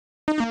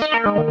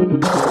Is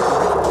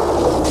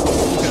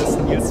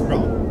Nils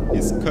Braun.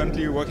 He's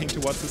currently working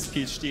towards his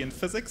PhD in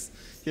physics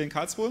here in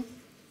Karlsruhe.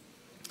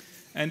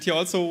 And he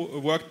also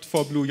worked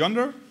for Blue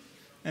Yonder,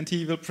 and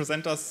he will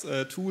present us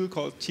a tool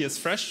called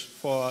tsfresh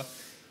for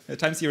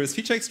time series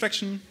feature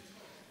extraction.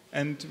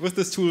 And with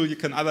this tool, you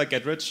can either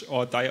get rich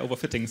or die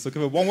overfitting. So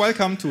give a warm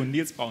welcome to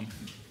Nils Braun.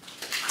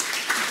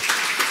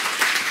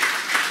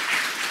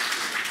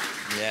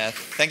 Yeah,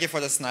 thank you for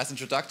this nice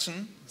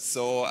introduction.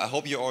 So I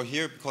hope you're all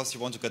here because you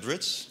want to get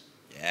rich.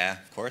 Yeah,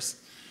 of course.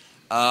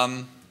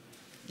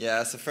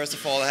 So first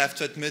of all, I have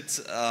to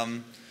admit,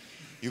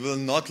 you will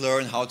not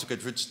learn how to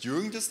get rich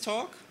during this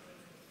talk.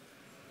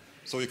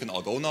 So you can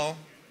all go now,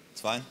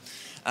 it's fine.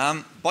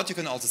 But you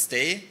can also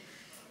stay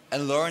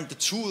and learn the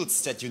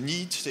tools that you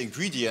need, the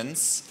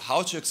ingredients,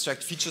 how to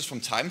extract features from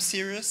time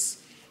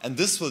series, and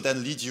this will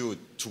then lead you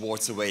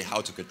towards a way how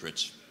to get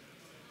rich.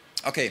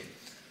 Okay,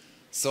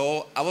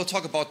 so I will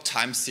talk about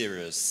time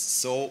series.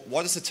 So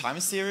what is a time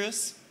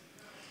series?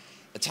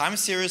 A time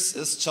series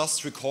is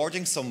just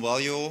recording some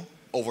value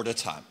over the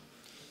time.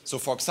 So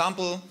for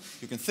example,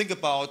 you can think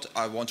about,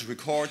 I want to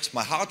record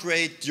my heart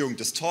rate during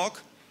this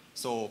talk.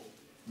 So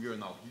we are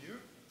now here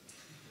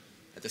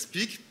at this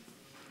peak.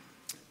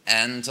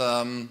 And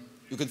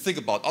you can think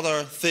about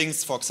other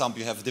things. For example,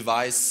 you have a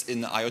device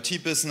in the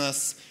IoT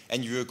business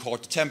and you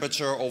record the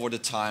temperature over the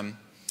time.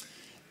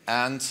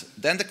 And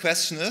then the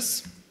question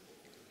is,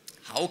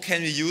 how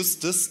can we use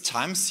this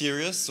time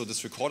series, so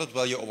this recorded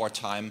value over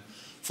time,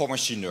 for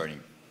machine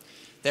learning?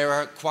 There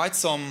are quite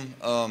some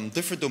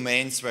different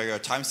domains where your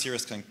time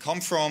series can come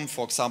from.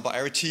 For example,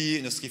 IoT,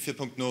 Industry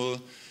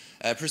 4.0,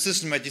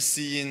 precision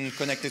medicine,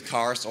 connected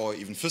cars, or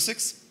even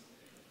physics.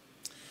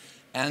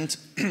 And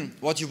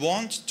what you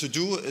want to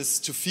do is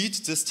to feed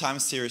this time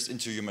series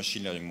into your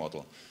machine learning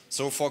model.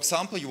 So for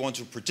example, you want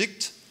to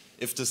predict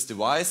if this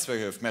device where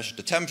you have measured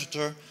the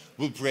temperature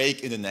will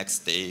break in the next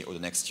day or the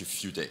next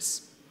few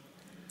days.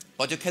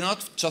 But you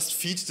cannot just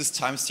feed this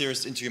time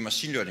series into your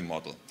machine learning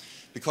model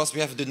because we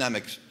have a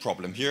dynamic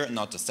problem here and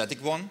not a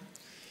static one.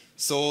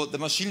 So the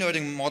machine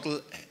learning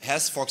model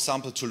has, for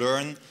example, to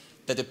learn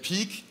that a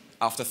peak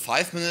after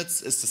 5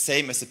 minutes is the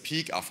same as a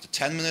peak after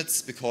 10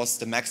 minutes because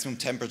the maximum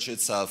temperature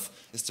itself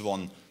is the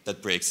one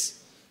that breaks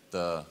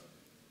the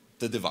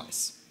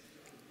device.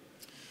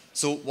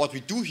 So what we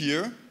do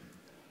here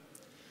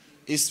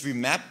is we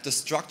map the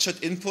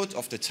structured input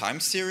of the time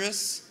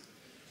series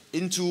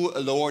into a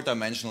lower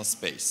dimensional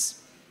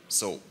space.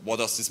 So what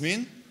does this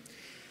mean?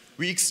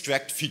 We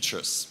extract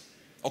features.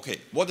 Okay,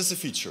 what is a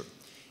feature?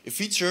 A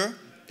feature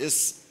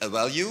is a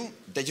value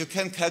that you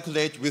can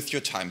calculate with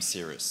your time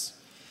series.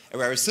 A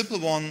very simple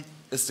one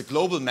is the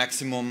global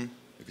maximum,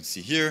 you can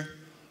see here,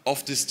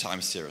 of this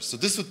time series. So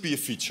this would be a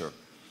feature.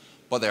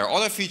 But there are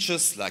other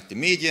features like the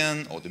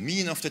median or the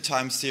mean of the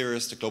time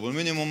series, the global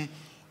minimum,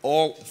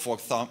 or for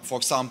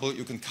example,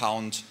 you can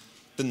count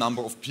the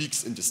number of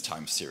peaks in this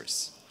time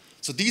series.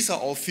 So these are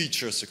all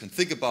features you can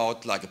think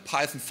about like a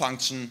Python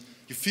function.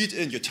 You feed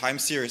in your time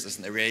series as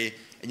an array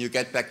and you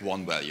get back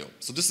one value.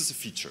 So this is a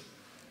feature.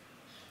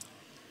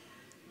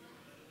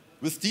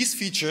 With these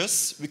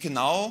features, we can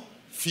now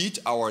feed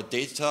our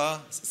data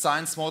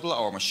science model,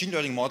 our machine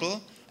learning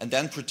model, and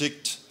then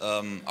predict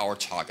our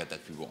target that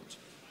we want.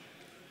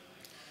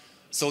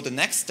 So the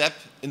next step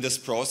in this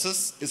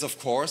process is, of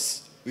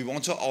course, we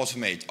want to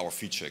automate our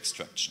feature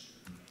extraction.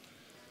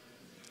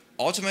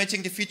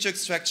 Automating the feature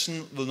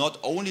extraction will not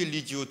only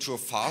lead you to a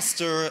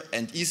faster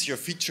and easier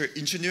feature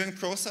engineering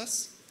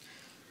process,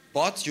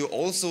 but you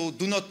also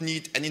do not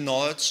need any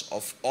knowledge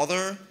of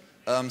other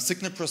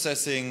signal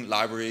processing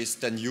libraries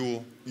than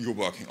you're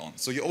working on.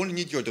 So you only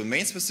need your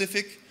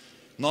domain-specific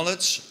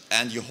knowledge,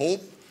 and you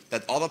hope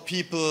that other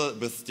people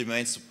with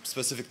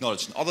domain-specific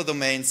knowledge in other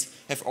domains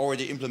have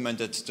already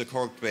implemented the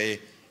correct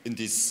way in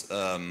these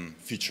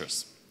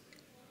features.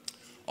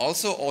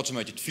 Also,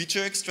 automated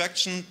feature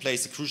extraction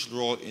plays a crucial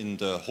role in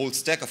the whole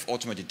stack of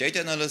automated data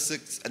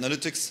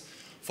analytics,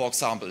 for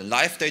example, in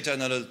live data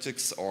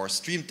analytics or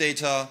stream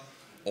data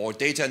or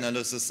data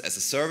analysis as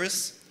a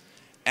service.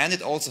 And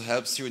it also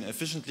helps you in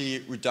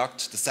efficiently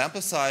reduce the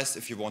sample size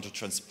if you want to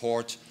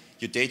transport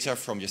your data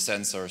from your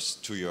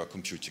sensors to your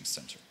computing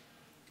center.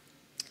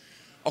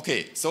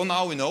 Okay, so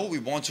now we know we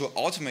want to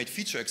automate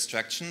feature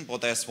extraction,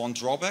 but there's one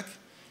drawback.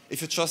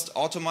 If you just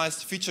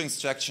automate feature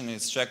extraction and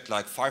extract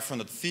like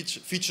 500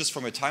 features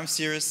from your time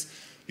series,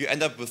 you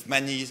end up with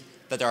many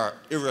that are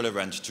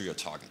irrelevant to your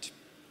target.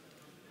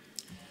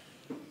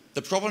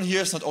 The problem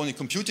here is not only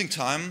computing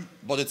time,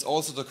 but it's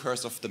also the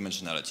curse of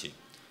dimensionality.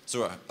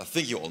 So I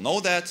think you all know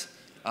that.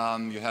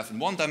 You have in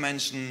one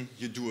dimension,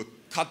 you do a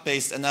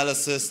cut-based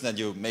analysis, then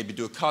you maybe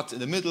do a cut in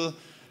the middle,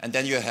 and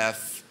then you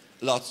have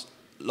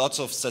lots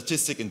of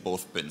statistics in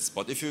both bins.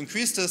 But if you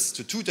increase this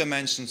to 2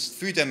 dimensions,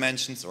 3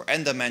 dimensions, or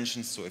n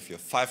dimensions, so if you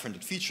have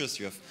 500 features,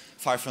 you have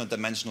 500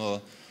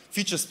 dimensional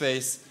feature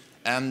space,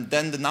 then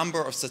the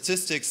number of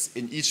statistics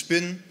in each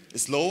bin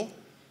is low,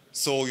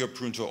 so you're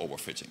prone to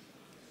overfitting.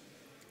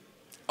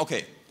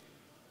 Okay,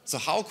 so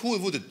how cool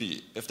would it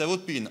be if there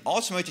would be an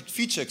automated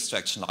feature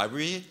extraction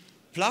library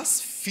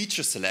plus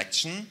feature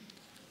selection,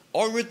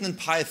 all written in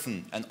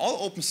Python and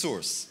all open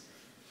source.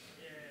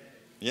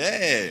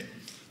 Yay!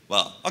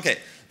 Well, okay,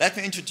 let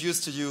me introduce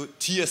to you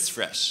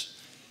tsfresh.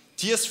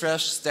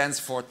 tsfresh stands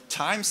for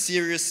time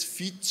series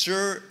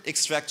feature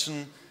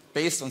extraction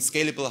based on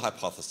scalable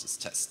hypothesis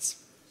tests.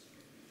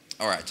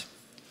 All right,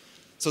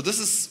 so this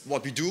is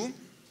what we do.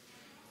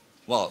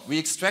 Well, we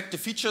extract the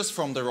features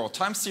from the raw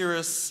time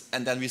series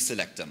and then we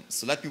select them.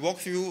 So let me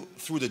walk you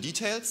through the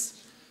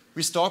details.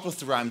 We start with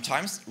the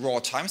raw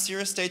time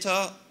series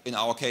data, in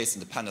our case in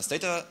the pandas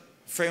data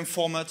frame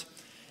format,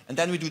 and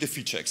then we do the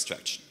feature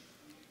extraction.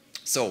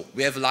 So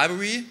we have a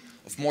library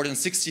of more than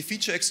 60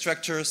 feature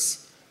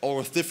extractors, all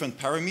with different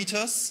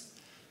parameters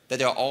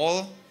that are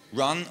all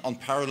run on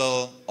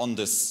parallel on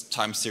this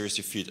time series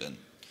you feed in.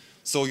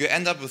 So you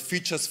end up with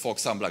features, for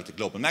example, like the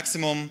global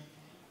maximum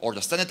or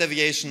the standard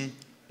deviation,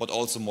 but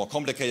also more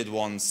complicated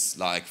ones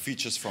like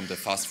features from the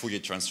fast Fourier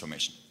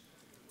transformation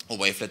or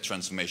wavelet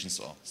transformations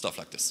or stuff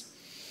like this.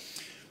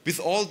 With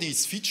all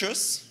these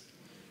features,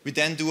 we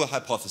then do a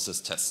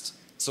hypothesis test.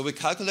 So we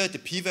calculate the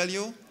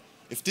p-value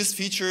if this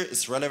feature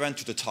is relevant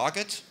to the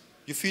target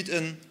you feed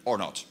in or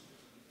not.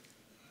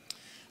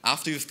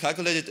 After you've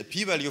calculated a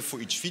p-value for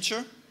each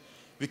feature,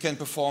 we can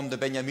perform the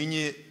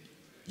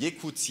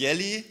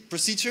Beniamini-Yekutieli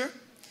procedure,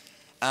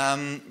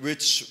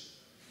 which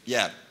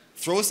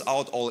throws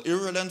out all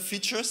irrelevant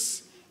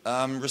features,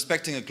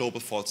 respecting a global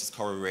false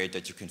discovery rate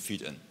that you can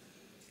feed in.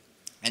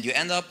 And you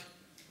end up,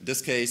 in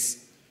this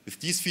case, with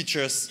these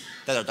features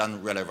that are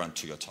then relevant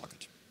to your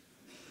target.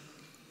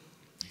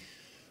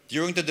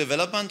 During the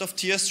development of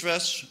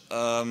tsfresh,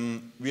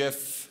 we have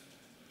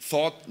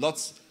thought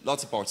lots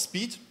about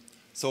speed.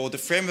 So the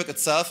framework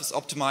itself is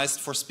optimized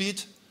for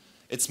speed.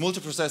 It's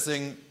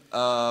multiprocessing,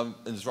 and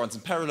it runs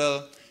in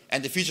parallel.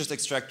 And the features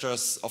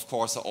extractors, of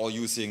course, are all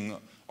using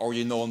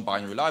already known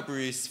binary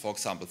libraries, for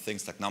example,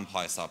 things like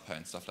NumPy, SARPy,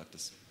 and stuff like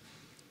this.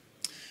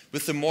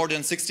 With the more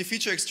than 60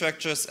 feature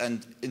extractors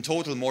and in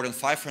total more than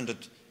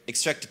 500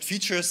 extracted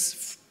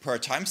features per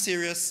time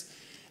series,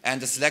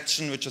 and the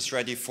selection which is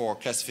ready for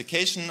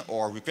classification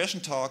or regression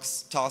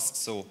tasks.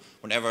 So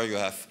whenever you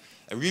have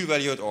a real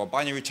valued or a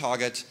binary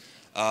target,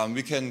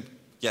 we can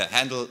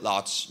handle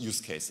large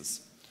use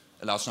cases,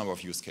 a large number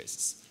of use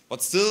cases.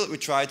 But still, we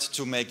tried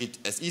to make it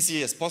as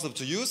easy as possible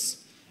to use,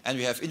 and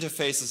we have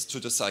interfaces to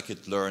the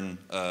scikit-learn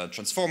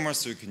transformers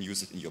so you can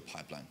use it in your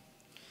pipeline.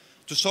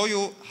 To show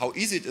you how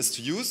easy it is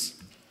to use,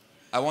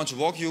 I want to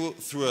walk you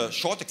through a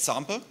short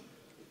example.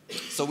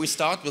 So we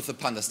start with the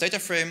pandas data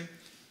frame,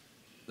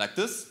 like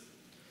this.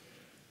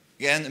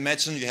 Again,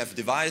 imagine you have a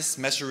device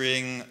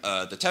measuring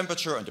the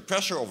temperature and the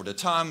pressure over the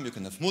time. You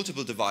can have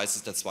multiple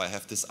devices, that's why I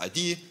have this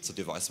ID, so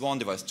device 1,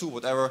 device 2,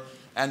 whatever,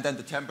 and then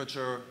the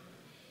temperature,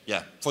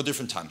 for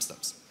different time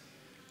steps.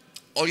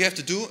 All you have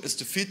to do is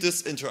to feed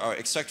this into our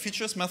extract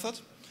features method.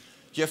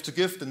 You have to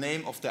give the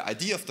name of the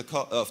ID of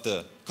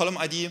the column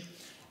ID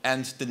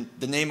and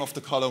the name of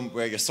the column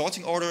where your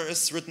sorting order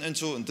is written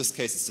into. In this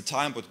case, it's the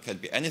time, but it can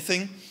be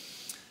anything.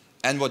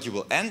 And what you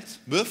will end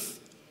with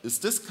is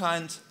this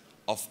kind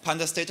of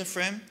pandas data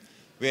frame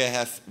where you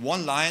have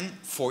one line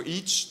for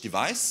each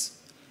device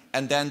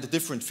and then the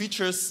different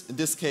features, in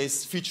this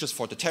case, features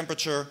for the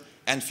temperature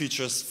and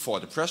features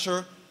for the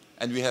pressure.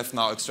 And we have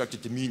now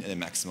extracted the mean and the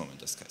maximum in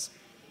this case.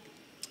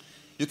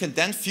 You can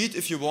then feed,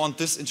 if you want,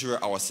 this into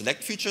our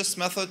select features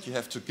method. You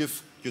have to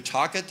give your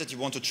target that you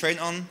want to train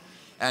on,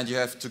 and you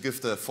have to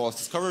give the false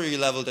discovery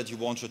level that you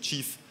want to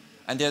achieve.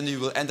 And then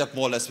you will end up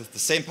more or less with the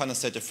same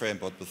pandas data frame,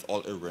 but with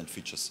all irrelevant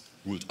features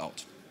ruled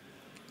out.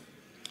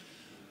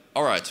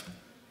 All right.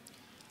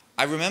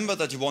 I remember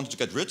that you wanted to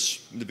get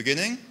rich in the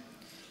beginning.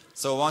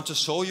 So I want to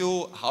show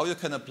you how you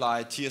can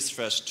apply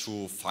tsfresh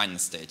to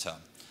finance data.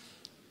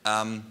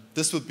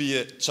 This would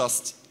be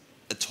just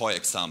a toy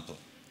example.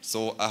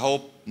 So I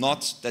hope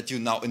not that you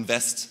now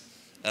invest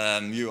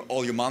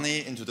all your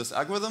money into this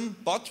algorithm,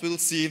 but we'll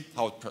see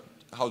how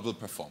it will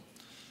perform.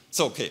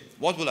 So, okay,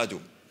 what will I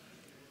do?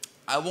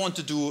 I want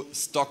to do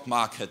stock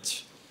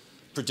market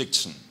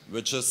prediction,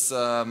 which is,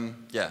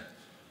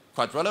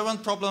 quite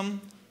relevant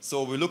problem.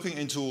 So we're looking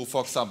into,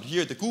 for example,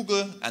 here the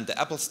Google and the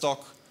Apple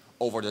stock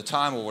over the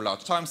time, over a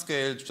large time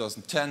scale,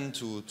 2010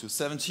 to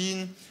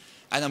 17.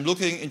 And I'm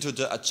looking into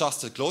the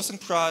adjusted closing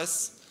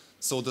price.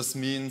 So this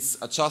means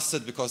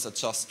adjusted because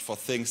adjusted for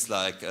things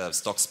like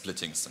stock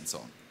splittings and so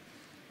on.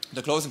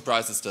 The closing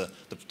price is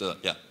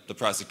the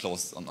price you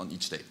close on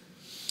each day.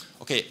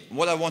 Okay,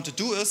 what I want to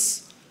do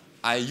is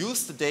I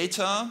use the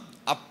data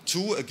up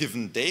to a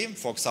given day,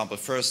 for example,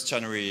 1st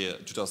January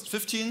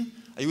 2015.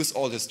 I use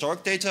all the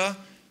historic data,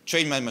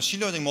 train my machine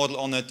learning model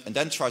on it, and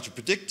then try to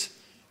predict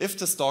if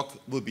the stock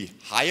will be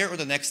higher on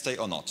the next day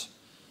or not.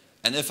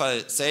 And if I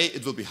say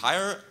it will be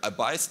higher, I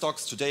buy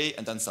stocks today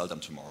and then sell them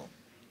tomorrow.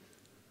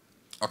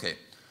 Okay,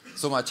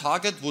 so my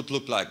target would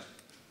look like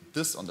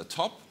this on the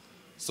top.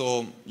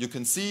 So you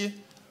can see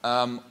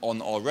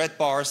on all red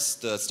bars,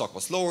 the stock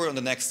was lower. On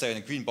the next day,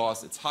 in the green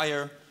bars, it's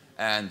higher.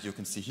 And you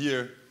can see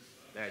here,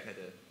 there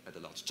it had a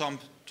large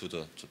jump to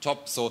the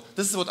top. So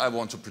this is what I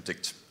want to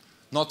predict.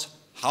 Not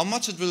how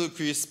much it will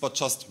increase, but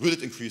just will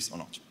it increase or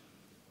not.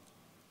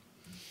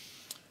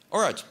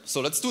 All right,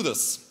 so let's do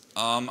this.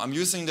 I'm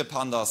using the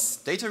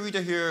pandas data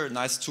reader here,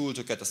 nice tool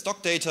to get the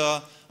stock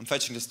data. I'm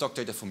fetching the stock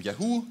data from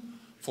Yahoo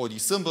for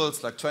these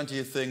symbols, like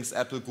 20 things,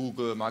 Apple,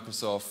 Google,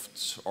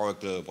 Microsoft,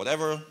 Oracle,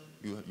 whatever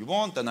you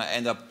want. Then I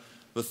end up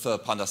with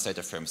pandas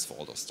data frames for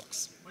all those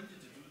stocks. When did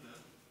you do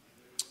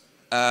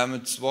that?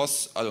 It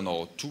was, I don't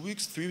know, 2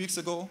 weeks, 3 weeks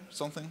ago,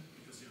 something.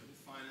 Because Yahoo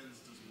Finance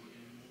doesn't work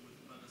anymore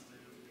with pandas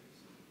data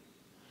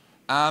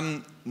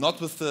readers?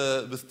 Not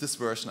with this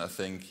version, I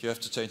think. You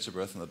have to change the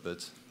version a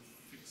bit.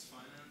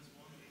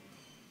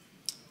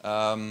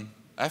 I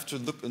have to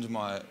look into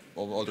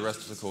all the rest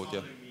of the code,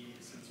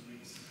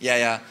 yeah.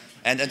 Yeah.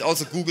 And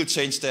also Google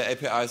changed their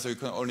API, so you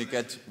can only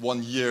get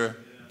 1 year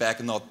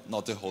back,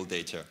 not the whole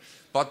data.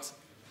 But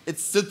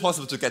it's still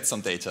possible to get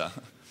some data.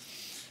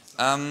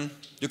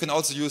 You can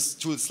also use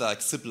tools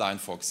like Zipline,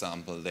 for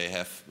example. They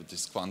have, with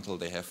this Quantal,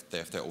 they have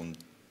their own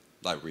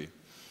library.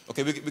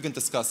 Okay, we can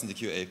discuss in the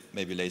QA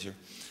maybe later.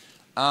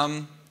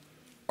 All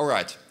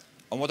right,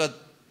 and what I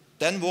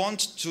then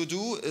want to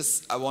do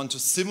is I want to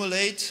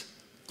simulate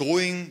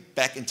going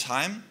back in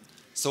time.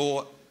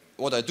 So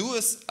what I do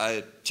is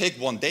I take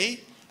 1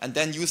 day and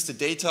then use the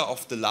data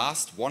of the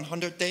last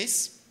 100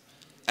 days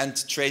and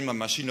train my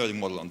machine learning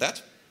model on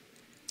that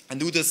and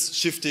do this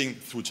shifting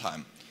through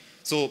time.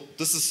 So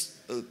this is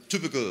a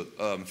typical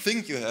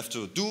thing you have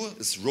to do,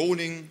 is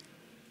rolling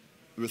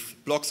with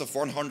blocks of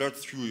 100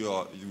 through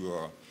your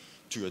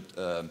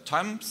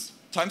time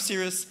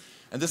series.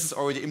 And this is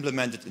already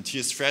implemented in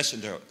tsfresh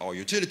in our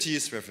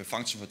utilities. We have a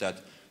function for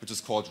that, which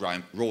is called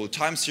roll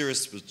time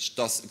series, which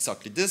does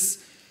exactly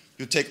this.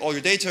 You take all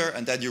your data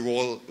and then you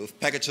roll with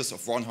packages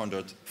of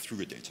 100 through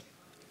your data.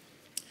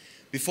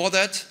 Before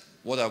that,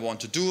 what I want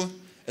to do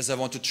is I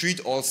want to treat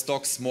all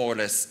stocks more or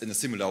less in a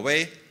similar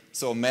way.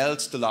 So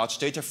melt the large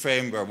data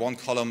frame where 1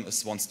 column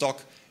is 1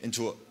 stock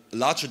into a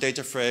larger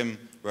data frame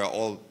where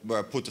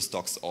I put the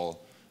stocks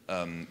all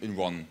in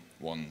one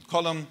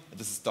column. And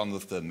this is done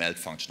with the melt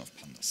function of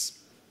pandas.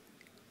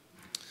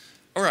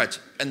 All right,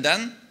 and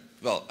then,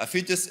 well, I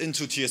feed this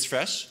into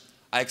tsfresh.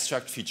 I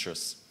extract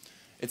features.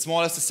 It's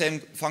more or less the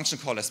same function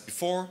call as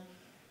before.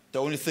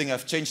 The only thing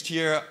I've changed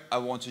here, I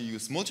want to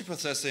use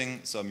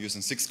multiprocessing. So I'm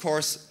using 6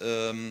 cores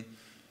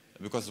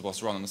because it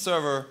was run on a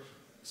server,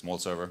 small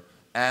server.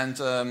 And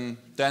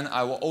then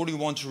I will only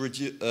want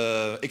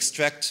to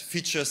extract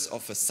features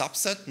of a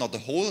subset, not the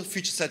whole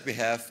feature set we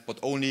have, but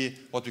only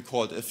what we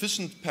call the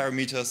efficient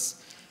parameters.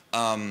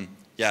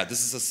 Yeah,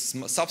 this is a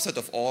subset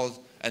of all,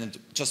 and I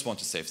just want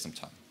to save some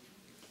time.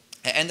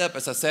 I end up,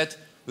 as I said,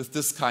 with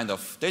this kind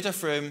of data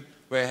frame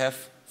where I have,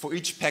 for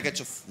each package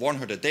of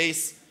 100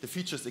 days, the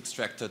features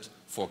extracted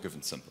for a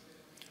given symbol.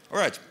 All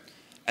right,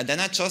 and then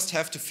I just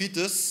have to feed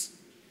this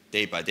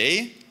day by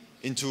day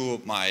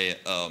into my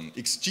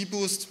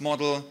XGBoost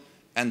model,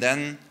 and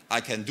then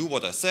I can do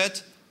what I said.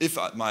 If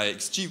my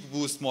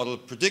XGBoost model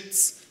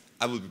predicts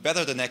I will be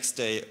better the next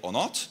day or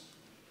not,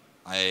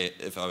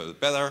 if I will be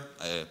better,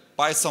 I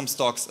buy some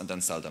stocks and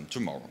then sell them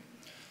tomorrow.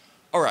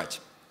 All right,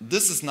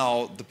 this is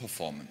now the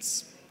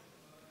performance.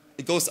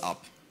 It goes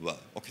up. Well,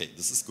 okay,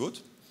 this is good.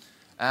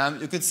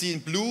 You can see in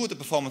blue the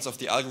performance of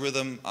the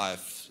algorithm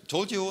I've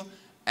told you,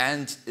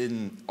 and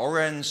in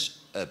orange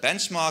a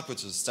benchmark,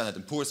 which is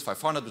Standard & Poor's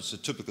 500, which is a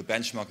typical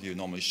benchmark you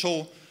normally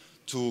show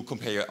to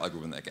compare your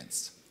algorithm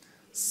against.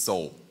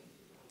 So,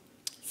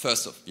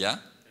 first off, yeah?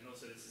 And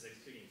also this is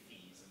excluding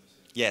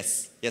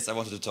fees. Yes, I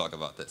wanted to talk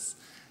about this.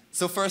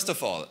 So first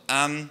of all,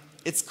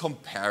 it's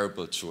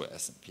comparable to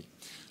S&P.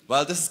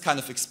 Well, this is kind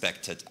of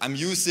expected. I'm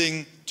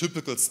using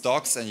typical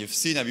stocks, and you've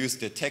seen I'm using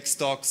the tech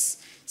stocks,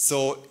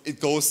 so it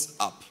goes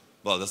up.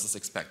 Well, this is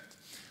expected.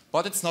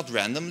 But it's not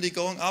randomly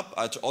going up.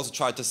 I also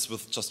tried this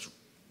with just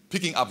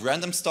picking up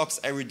random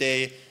stocks every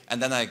day,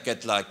 and then I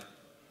get like,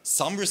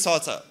 some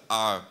results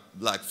are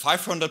like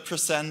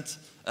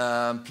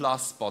 500%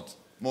 plus, but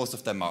most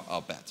of them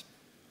are bad.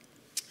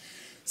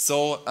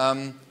 So,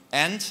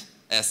 and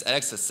as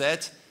Alex has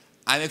said,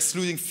 I'm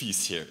excluding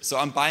fees here. So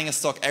I'm buying a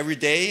stock every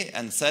day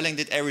and selling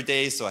it every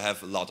day, so I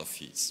have a lot of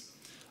fees.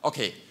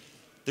 Okay,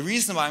 the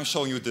reason why I'm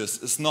showing you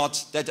this is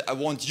not that I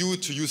want you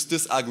to use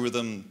this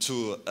algorithm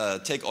to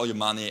take all your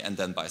money and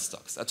then buy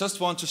stocks. I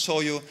just want to show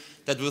you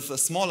that with a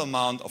small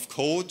amount of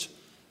code,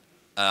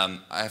 I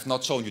have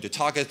not shown you the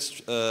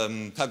target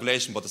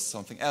calculation, but this is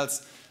something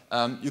else,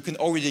 you can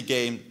already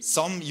gain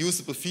some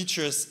usable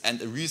features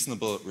and a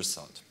reasonable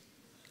result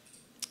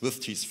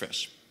with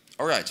tsfresh.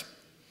 All right.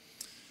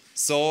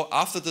 So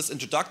after this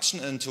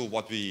introduction into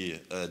what we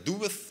do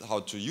with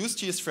how to use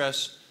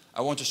tsfresh,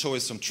 I want to show you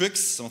some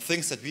tricks, some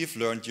things that we've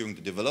learned during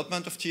the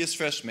development of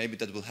tsfresh. Maybe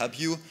that will help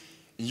you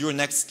in your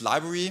next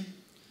library.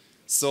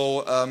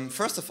 So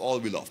first of all,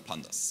 we love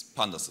pandas.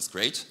 Pandas is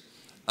great.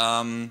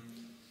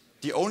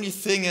 The only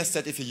thing is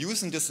that if you're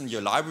using this in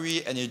your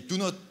library and you do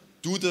not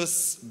do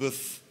this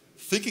with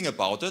thinking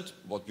about it,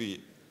 what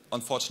we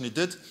unfortunately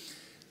did,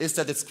 is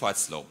that it's quite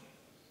slow.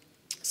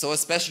 So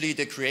especially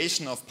the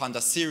creation of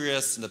pandas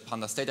series and the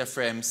pandas data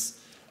frames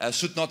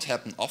should not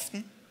happen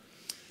often.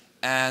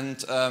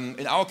 And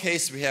in our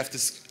case, we have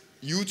this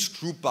huge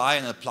group by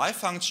and apply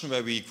function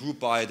where we group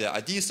by the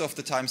IDs of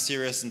the time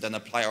series and then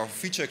apply our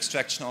feature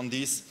extraction on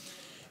these.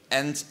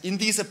 And in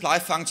these apply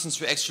functions,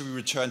 we actually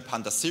return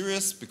panda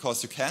series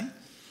because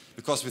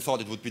we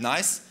thought it would be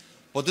nice.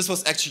 But this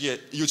was actually a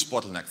huge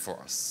bottleneck for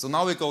us. So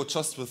now we go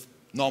just with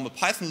normal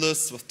Python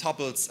lists, with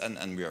tuples,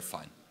 and we are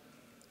fine.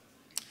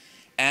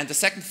 And the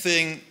second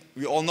thing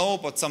we all know,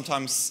 but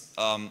sometimes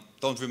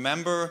don't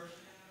remember,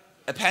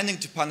 appending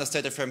to pandas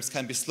data frames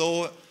can be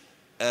slow.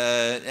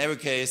 In every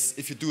case,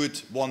 if you do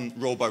it one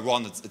row by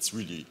one, it's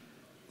really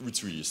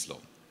slow.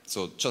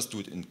 So just do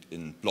it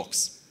in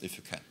blocks if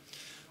you can.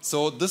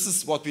 So this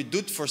is what we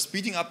did for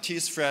speeding up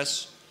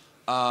tsfresh.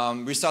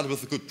 We started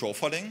with a good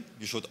profiling.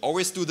 You should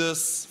always do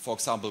this, for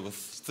example, with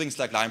things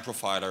like line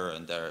profiler,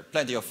 and there are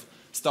plenty of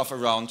stuff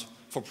around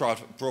for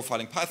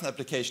profiling Python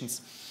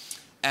applications.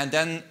 And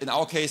then in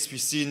our case,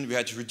 we've seen we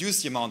had to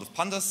reduce the amount of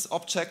pandas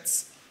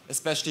objects,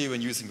 especially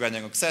when using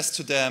random access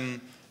to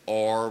them,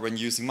 or when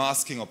using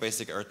masking or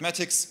basic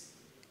arithmetics,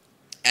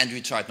 and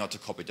we tried not to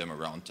copy them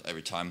around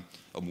every time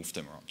or move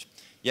them around.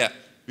 Yeah,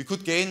 we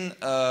could gain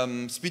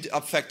speed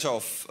up factor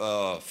of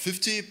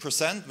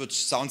 50%,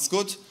 which sounds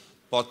good,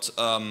 but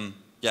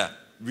yeah,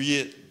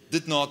 we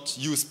did not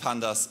use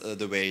pandas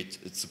the way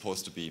it's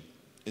supposed to be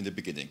in the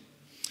beginning.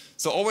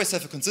 So always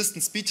have a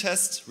consistent speed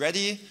test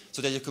ready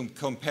so that you can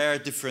compare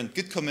different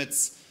Git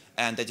commits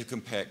and that you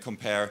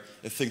compare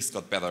if things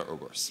got better or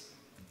worse.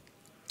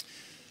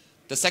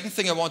 The second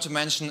thing I want to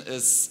mention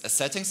is a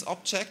settings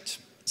object.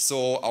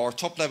 So our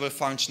top level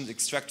functions,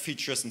 extract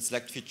features and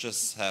select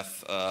features,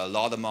 have a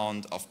large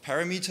amount of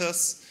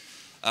parameters.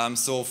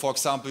 So for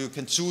example, you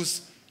can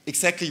choose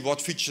exactly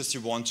what features you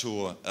want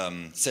to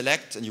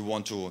select and you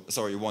want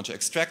to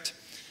extract.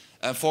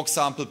 For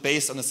example,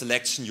 based on a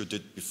selection you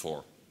did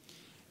before.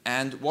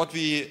 And what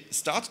we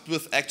started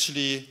with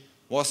actually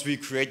was we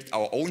created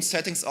our own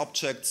settings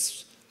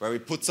objects where we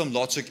put some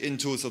logic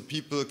into so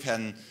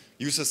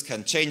users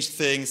can change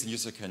things and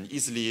users can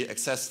easily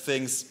access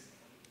things.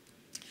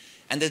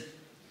 And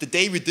the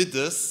day we did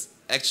this,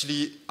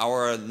 actually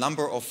our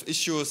number of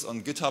issues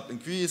on GitHub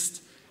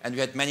increased and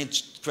we had many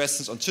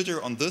questions on Twitter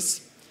on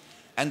this.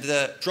 And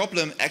the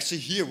problem actually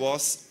here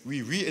was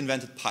we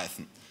reinvented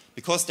Python.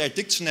 Because there are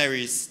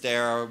dictionaries,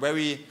 there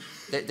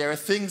are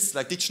things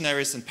like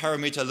dictionaries and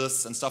parameter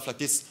lists and stuff like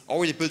this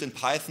already built in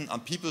Python,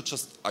 and people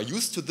just are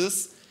used to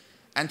this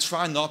and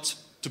try not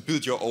to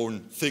build your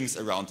own things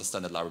around the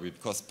standard library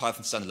because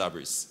Python standard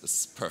library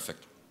is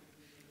perfect.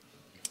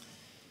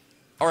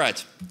 All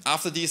right,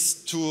 after these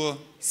two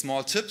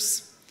small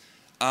tips,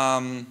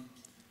 I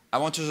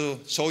want to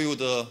show you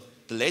the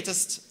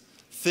latest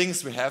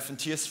things we have in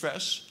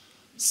tsfresh.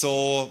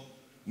 So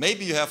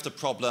maybe you have the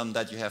problem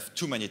that you have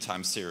too many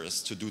time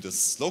series to do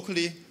this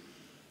locally,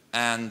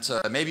 and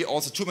maybe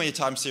also too many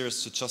time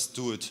series to just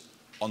do it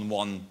on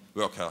one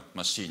worker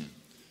machine.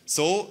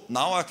 So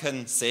now I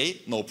can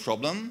say, no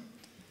problem.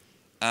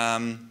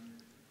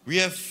 We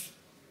have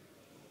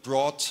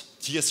brought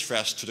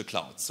tsfresh to the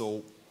cloud.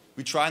 So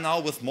we try now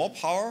with more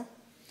power.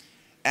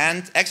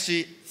 And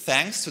actually,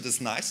 thanks to this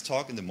nice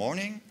talk in the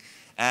morning,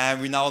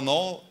 we now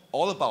know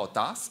all about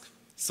Dask.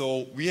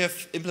 So we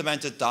have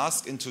implemented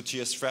Dask into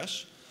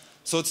tsfresh.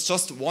 So it's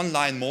just one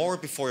line more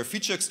before your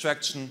feature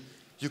extraction.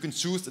 You can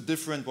choose a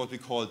different, what we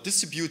call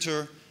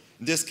distributor.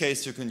 In this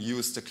case, you can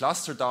use the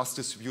cluster Dask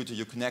distributor.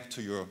 You connect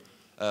to your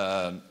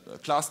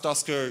class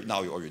Dasker.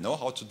 Now you already know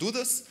how to do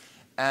this,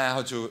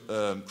 how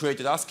to create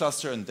a Dask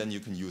cluster, and then you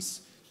can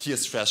use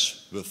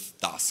tsfresh with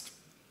Dask.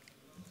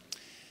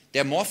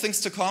 There are more things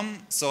to come.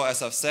 So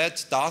as I've said,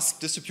 Dask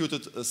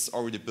distributed is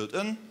already built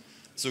in.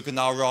 So you can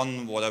now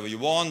run whatever you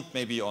want,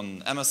 maybe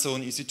on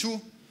Amazon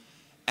EC2.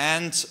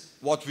 And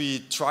what we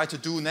try to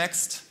do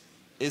next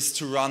is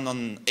to run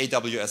on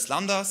AWS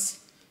Lambdas.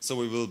 So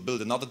we will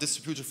build another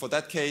distributor for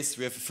that case.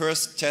 We have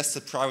first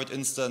tested private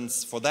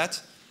instance for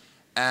that.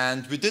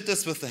 And we did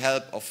this with the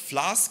help of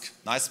Flask,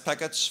 nice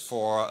package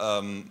for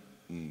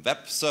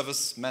web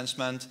service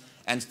management,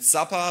 and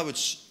Zappa,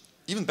 which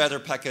even better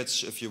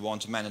package if you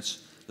want to manage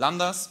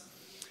Lambdas.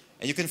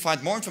 And you can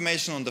find more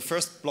information on the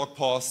first blog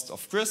post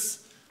of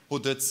Chris, who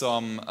did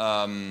some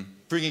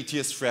bringing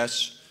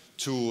tsfresh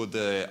to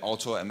the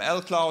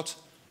AutoML cloud,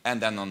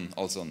 and then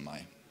also on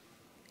my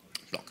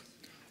blog.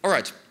 All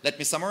right, let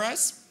me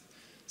summarize.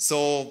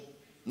 So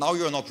now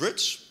you're not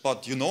rich,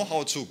 but you know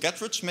how to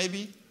get rich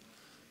maybe.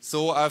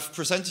 So I've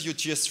presented you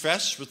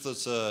tsfresh with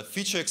this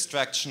feature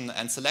extraction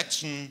and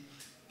selection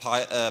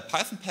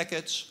Python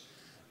package.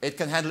 It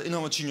can handle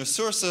inhomogeneous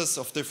sources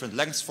of different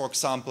lengths, for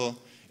example.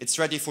 It's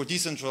ready for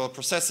decentralized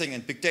processing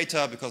and big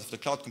data because of the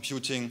cloud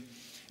computing.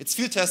 It's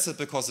field tested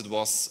because it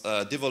was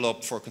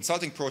developed for a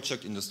consulting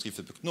project, Industrie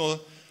 4.0,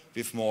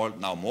 with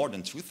now more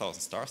than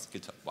 2,000 stars.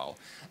 GitHub, wow.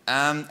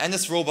 And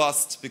it's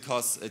robust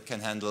because it can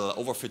handle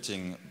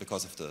overfitting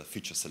because of the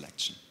feature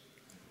selection.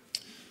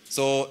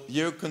 So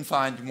you can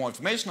find more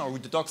information or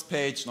read the docs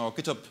page on our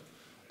GitHub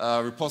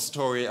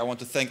repository. I want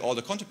to thank all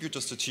the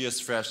contributors to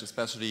tsfresh,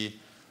 especially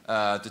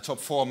the top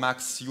 4,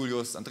 Max,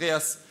 Julius,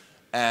 Andreas.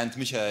 and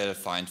Michael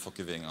Feind for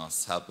giving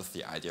us help with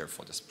the idea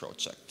for this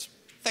project.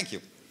 Thank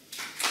you.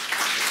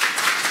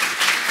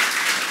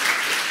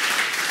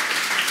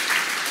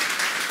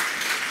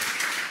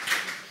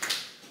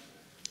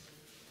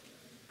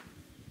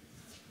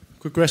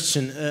 Quick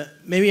question.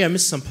 Maybe I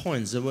missed some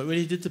points. When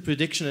you did the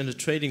prediction and the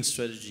trading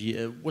strategy,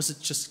 was it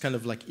just kind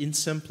of like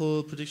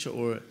in-sample prediction,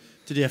 or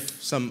did you have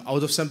some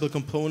out-of-sample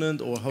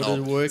component, or how did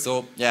it work?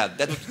 So yeah,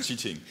 that would be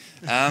cheating.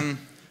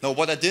 No,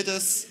 what I did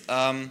is,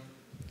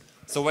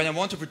 so when I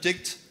want to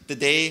predict the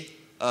day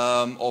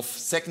of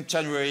 2nd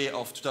January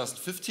of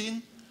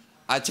 2015,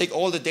 I take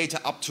all the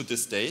data up to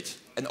this date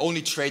and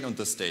only train on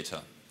this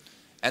data.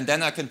 And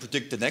then I can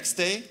predict the next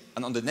day,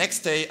 and on the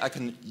next day I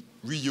can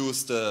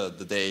reuse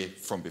the day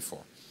from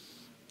before.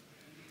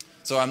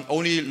 So I'm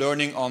only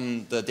learning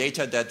on the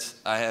data that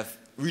I have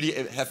really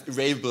have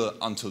available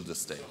until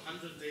this day. So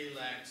 100-day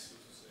lag, so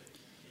to say.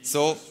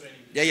 So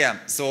yeah.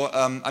 So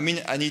I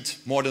mean, I need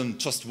more than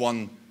just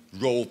one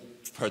row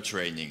per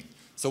training.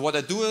 So what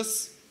I do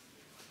is,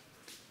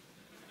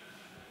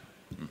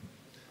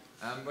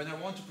 when I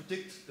want to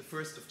predict the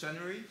 1st of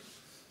January,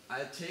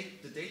 I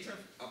take the data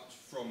up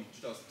from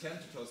 2010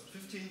 to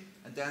 2015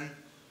 and then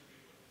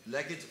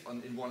lag it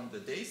in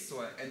 100 days.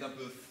 So I end up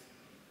with,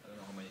 I don't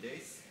know how many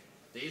days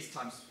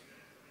times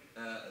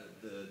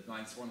the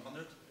minus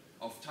 100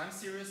 of time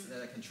series, and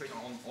then I can train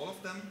on all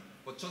of them,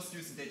 but just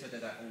using data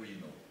that I already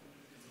know.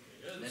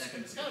 Yeah,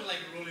 it's kind of like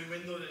a rolling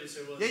window that you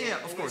say, well,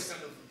 yeah, of course.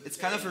 It's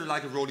kind of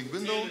like a rolling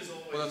window,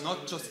 but I'm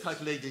not just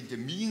calculating the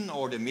mean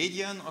or the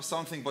median or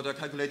something, but I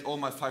calculate all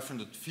my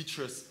 500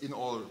 features in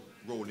all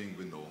rolling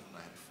window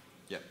I have.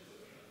 Yeah.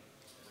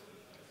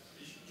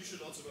 You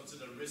should also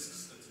consider risk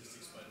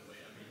statistics, by the way.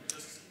 I mean,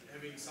 just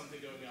having something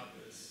going up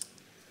is...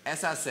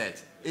 As I said,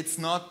 it's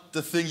not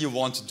the thing you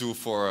want to do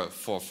for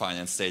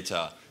finance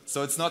data.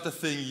 So it's not the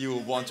thing you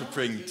want to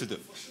bring to the...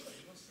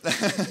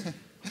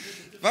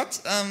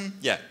 But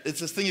yeah,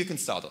 it's a thing you can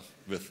start off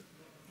with.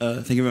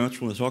 Thank you very much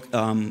for the talk.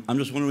 I'm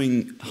just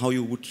wondering how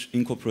you would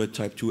incorporate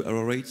type 2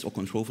 error rates or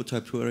control for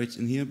type 2 error rates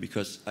in here,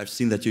 because I've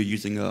seen that you're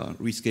using a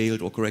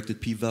rescaled or corrected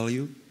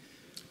p-value.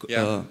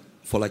 Yeah.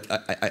 For like,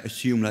 I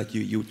assume like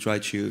you try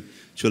to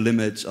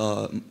limit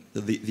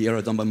the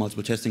error done by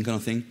multiple testing kind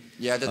of thing.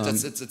 Yeah,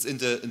 it's in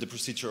the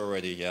procedure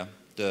already. Yeah,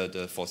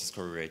 the forces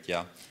correlate.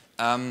 Yeah.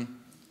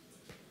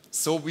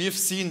 So we've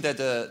seen that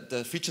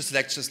the feature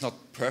selection is not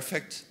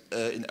perfect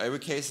in every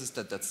cases.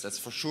 That's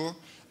for sure.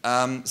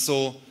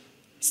 So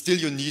still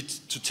you need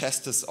to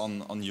test this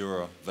on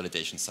your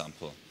validation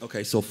sample.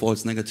 Okay, so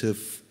false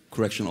negative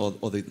correction or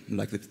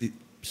the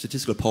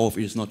statistical power of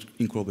it is not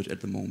incorporated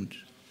at the moment.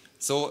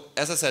 So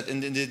as I said,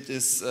 in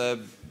this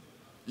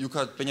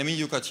Benjamin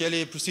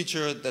Uccartelli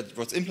procedure that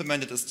was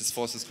implemented is this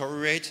forces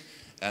correlate,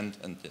 and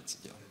it's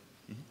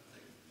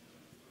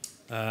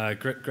yeah.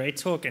 Great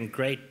talk and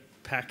great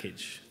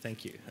package.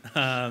 Thank you.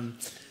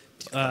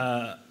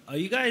 Are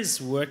you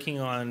guys working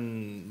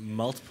on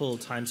multiple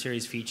time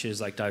series features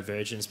like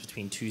divergence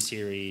between two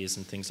series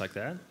and things like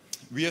that?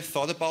 We have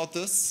thought about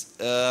this.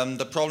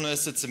 The problem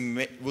is it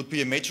would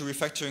be a major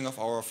refactoring of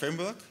our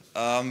framework.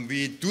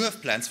 We do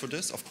have plans for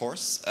this, of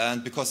course,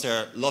 and because there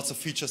are lots of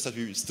features that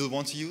we still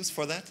want to use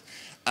for that.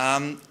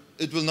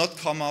 It will not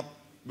come up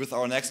with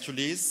our next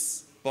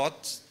release,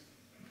 but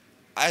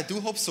I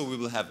do hope so we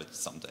will have it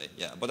someday,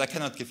 yeah, but I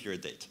cannot give you a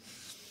date.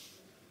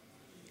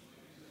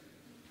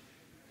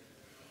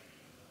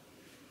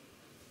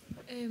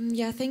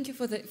 Yeah, thank you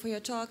for your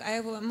talk. I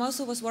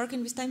also was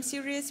working with time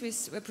series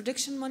with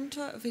condition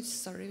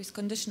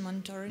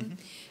monitoring,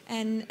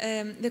 and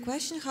the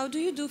question: how do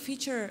you do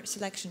feature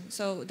selection?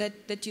 So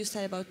that you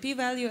said about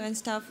p-value and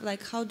stuff.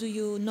 Like, how do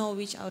you know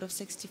which out of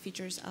 60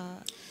 features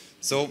are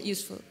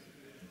useful?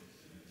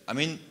 I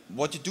mean,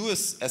 what you do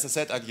is, as I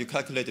said, you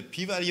calculate the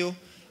p-value,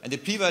 and the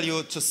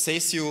p-value just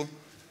says you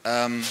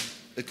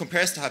it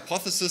compares the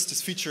hypothesis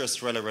this feature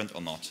is relevant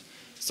or not.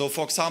 So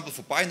for example,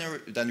 for binary,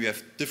 then we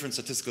have different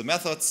statistical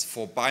methods.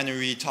 For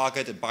binary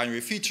target and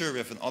binary feature, we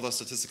have another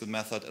statistical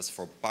method as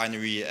for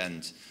binary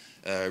and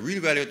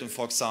real valued. And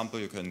for example,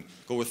 you can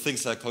go with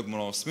things like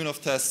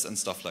Kolmogorov-Smirnov tests and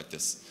stuff like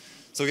this.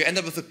 So you end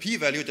up with a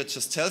p-value that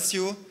just tells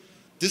you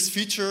this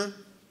feature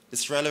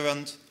is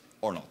relevant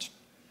or not.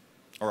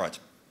 All right.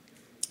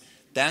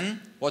 Then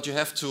what you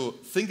have to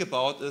think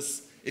about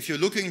is if you're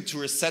looking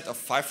to a set of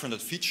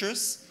 500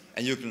 features,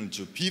 and you can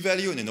do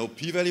p-value, and you know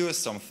p-value is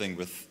something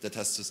that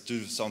has to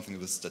do something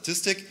with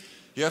statistic,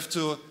 you have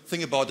to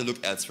think about the look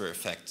elsewhere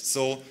effect.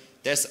 So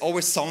there's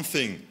always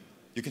something,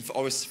 you can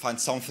always find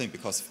something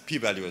because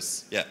p-value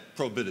is, yeah,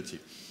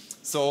 probability.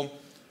 So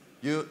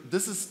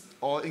this is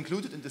all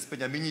included in this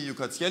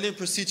Benjamini-Uccartelli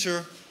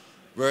procedure,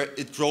 where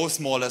it grows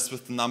more or less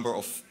with the number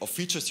of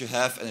features you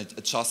have, and it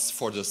adjusts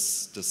for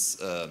this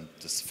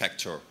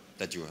factor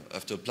that you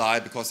have to apply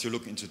because you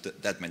look into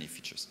that many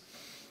features.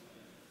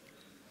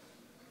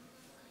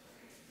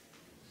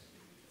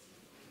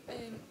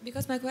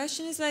 Because my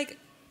question is like,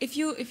 if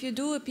you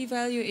do a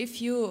p-value,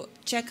 if you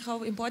check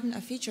how important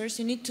are features,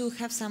 you need to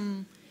have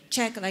some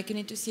check, like you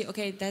need to see,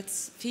 okay, that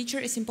feature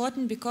is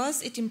important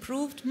because it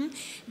improved.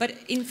 But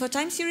for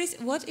time series,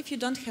 what if you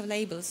don't have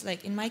labels?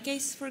 Like in my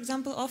case, for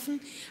example, often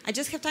I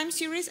just have time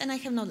series and I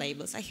have no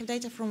labels. I have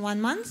data from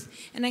 1 month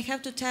and I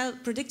have to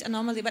predict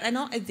anomaly. But I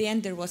know at the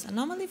end there was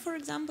anomaly, for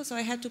example, so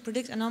I have to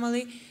predict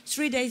anomaly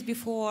 3 days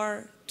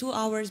before, 2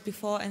 hours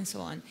before, and so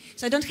on.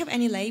 So I don't have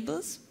any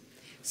labels.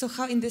 So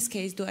how in this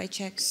case do I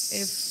check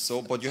if...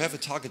 So, but you have a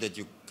target that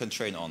you can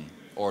train on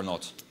or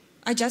not?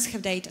 I just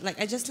have data. Like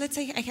let's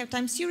say I have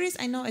time series.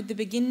 I know at the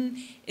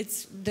beginning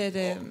it's the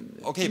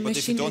okay, the but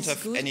if you don't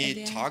have good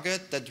any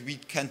target, that we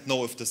can't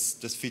know if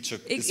this feature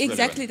is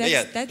exactly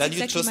relevant. That's then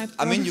exactly you just, my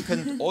problem. I mean, you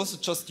can also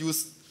just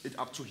use it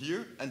up to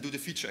here and do the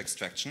feature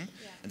extraction,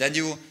 and then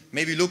you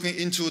maybe looking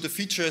into the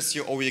features,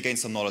 you already gain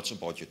some knowledge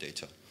about your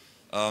data.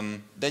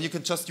 Then you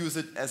can just use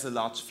it as a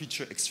large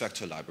feature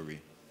extractor library.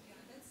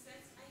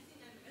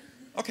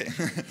 I think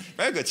okay,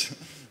 very good.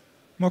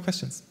 More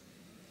questions?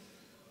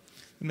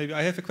 Maybe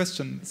I have a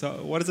question.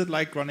 So what is it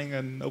like running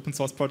an open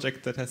source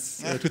project that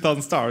has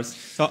 2,000 stars?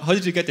 So how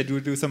did you get it? Did you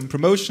do some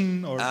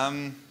promotion? Or?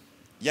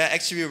 Yeah,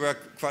 actually we were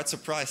quite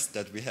surprised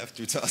that we have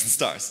 2,000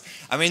 stars.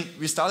 I mean,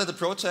 we started the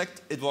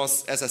project. It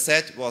was, as I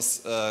said,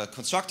 was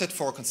constructed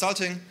for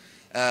consulting.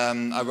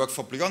 I worked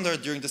for Blue Yonder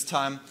during this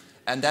time.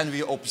 And then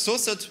we open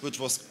sourced it,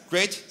 which was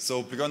great.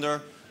 So Blue Yonder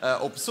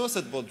open sourced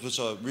it, which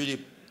are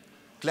really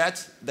glad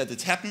that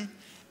it happened.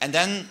 And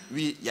then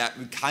we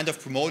kind of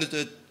promoted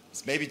it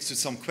maybe to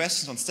some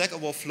questions on Stack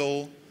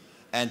Overflow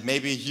and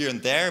maybe here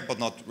and there, but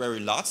not very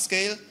large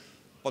scale,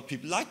 but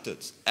people liked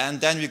it.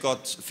 And then we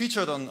got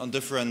featured on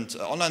different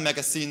online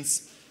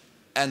magazines,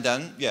 and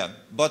then,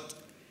 but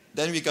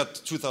then we got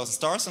 2,000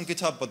 stars on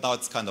GitHub, but now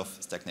it's kind of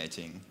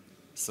stagnating.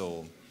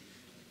 So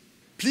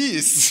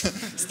please,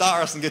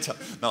 stars on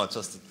GitHub. No,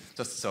 just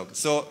a joke.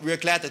 So we're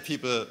glad that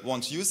people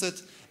want to use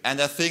it,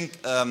 and I think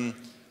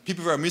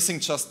people were missing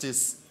just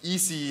this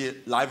easy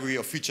library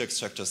of feature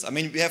extractors. I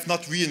mean, we have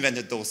not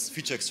reinvented those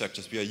feature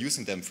extractors. We are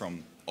using them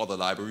from other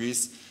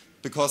libraries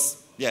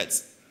because,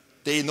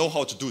 they know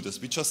how to do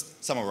this. We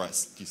just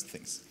summarize these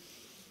things.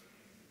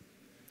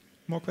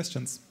 More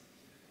questions?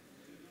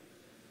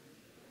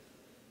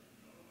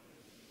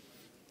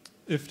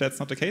 If that's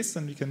not the case,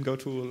 then we can go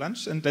to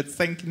lunch. And let's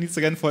thank Nils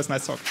again for his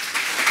nice talk.